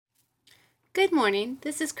Good morning.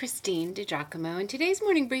 This is Christine DiGiacomo, and today's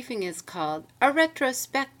morning briefing is called A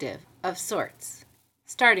Retrospective of Sorts,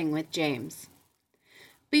 starting with James.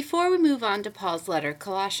 Before we move on to Paul's letter,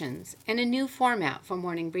 Colossians, and a new format for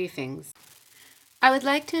morning briefings, I would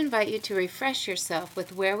like to invite you to refresh yourself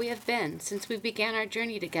with where we have been since we began our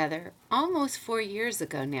journey together almost 4 years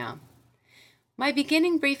ago now. My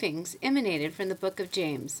beginning briefings emanated from the book of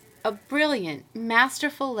James, a brilliant,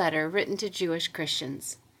 masterful letter written to Jewish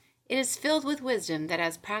Christians. It is filled with wisdom that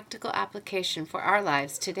has practical application for our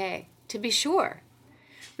lives today, to be sure.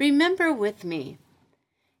 Remember with me,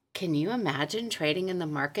 can you imagine trading in the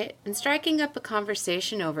market and striking up a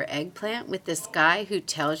conversation over eggplant with this guy who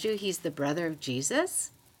tells you he's the brother of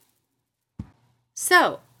Jesus?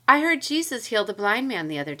 So, I heard Jesus heal the blind man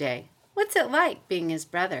the other day. What's it like being his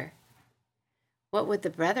brother? What would the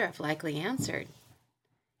brother have likely answered?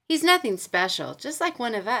 He's nothing special, just like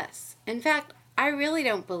one of us. In fact, I really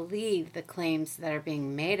don't believe the claims that are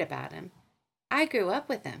being made about him. I grew up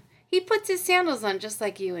with him. He puts his sandals on just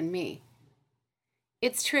like you and me.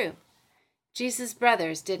 It's true. Jesus'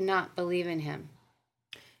 brothers did not believe in him.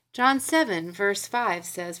 John 7, verse 5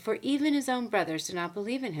 says, "For even his own brothers do not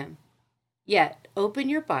believe in him." Yet, open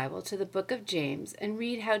your Bible to the book of James and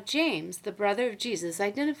read how James, the brother of Jesus,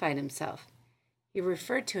 identified himself. He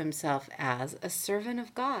referred to himself as a servant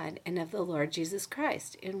of God and of the Lord Jesus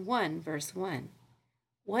Christ in 1 verse 1.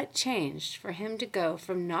 What changed for him to go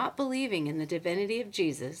from not believing in the divinity of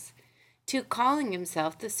Jesus to calling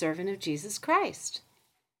himself the servant of Jesus Christ?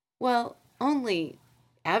 Well, only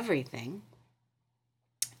everything.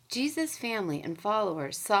 Jesus' family and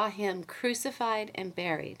followers saw him crucified and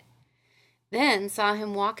buried, then saw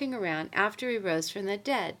him walking around after he rose from the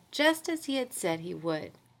dead, just as he had said he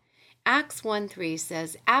would. Acts 1:3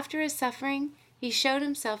 says, "After his suffering, he showed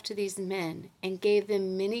himself to these men and gave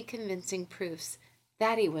them many convincing proofs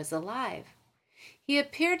that he was alive. He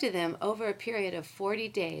appeared to them over a period of 40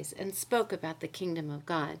 days and spoke about the kingdom of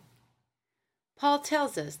God." Paul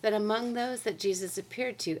tells us that among those that Jesus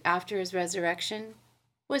appeared to after his resurrection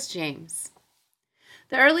was James.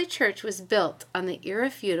 The early church was built on the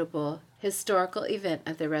irrefutable historical event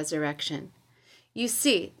of the resurrection. You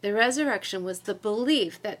see, the resurrection was the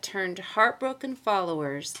belief that turned heartbroken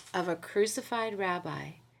followers of a crucified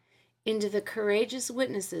rabbi into the courageous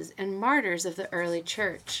witnesses and martyrs of the early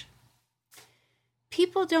church.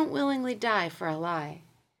 People don't willingly die for a lie.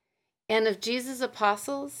 And of Jesus'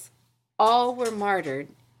 apostles, all were martyred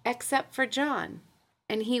except for John,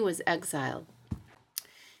 and he was exiled.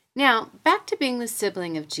 Now, back to being the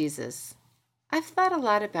sibling of Jesus. I've thought a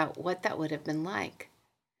lot about what that would have been like.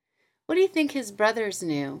 What do you think his brothers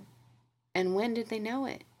knew, and when did they know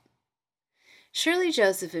it? Surely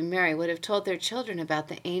Joseph and Mary would have told their children about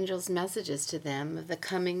the angel's messages to them of the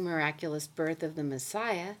coming miraculous birth of the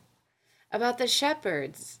Messiah, about the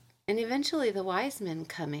shepherds, and eventually the wise men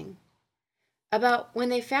coming, about when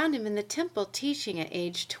they found him in the temple teaching at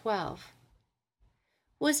age 12.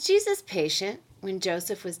 Was Jesus patient when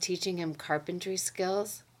Joseph was teaching him carpentry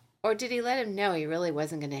skills? Or did he let him know he really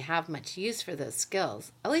wasn't going to have much use for those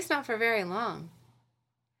skills, at least not for very long?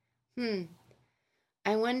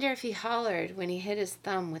 I wonder if he hollered when he hit his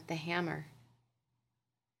thumb with the hammer.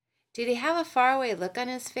 Did he have a faraway look on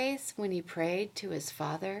his face when he prayed to his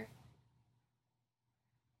Father?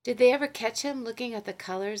 Did they ever catch him looking at the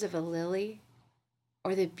colors of a lily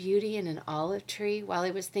or the beauty in an olive tree while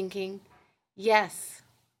he was thinking, "Yes,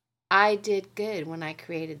 I did good when I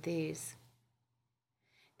created these"?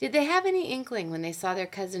 Did they have any inkling when they saw their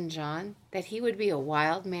cousin John that he would be a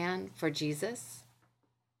wild man for Jesus?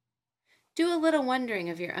 Do a little wondering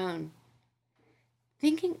of your own.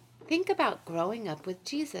 Think about growing up with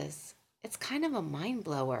Jesus. It's kind of a mind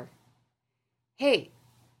blower. Hey,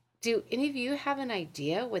 do any of you have an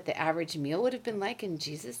idea what the average meal would have been like in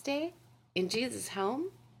Jesus' day? In Jesus'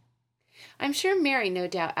 home? I'm sure Mary no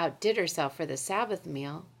doubt outdid herself for the Sabbath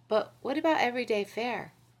meal, but what about everyday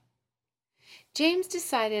fare? James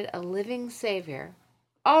decided a living Savior,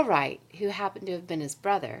 all right, who happened to have been his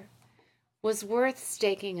brother, was worth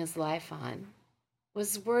staking his life on,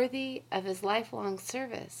 was worthy of his lifelong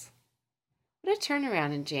service. What a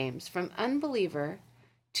turnaround in James from unbeliever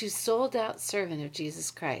to sold-out servant of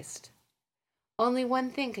Jesus Christ. Only one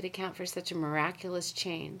thing could account for such a miraculous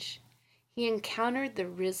change. He encountered the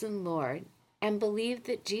risen Lord and believed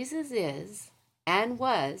that Jesus is and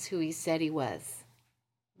was who he said he was,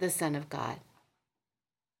 the Son of God.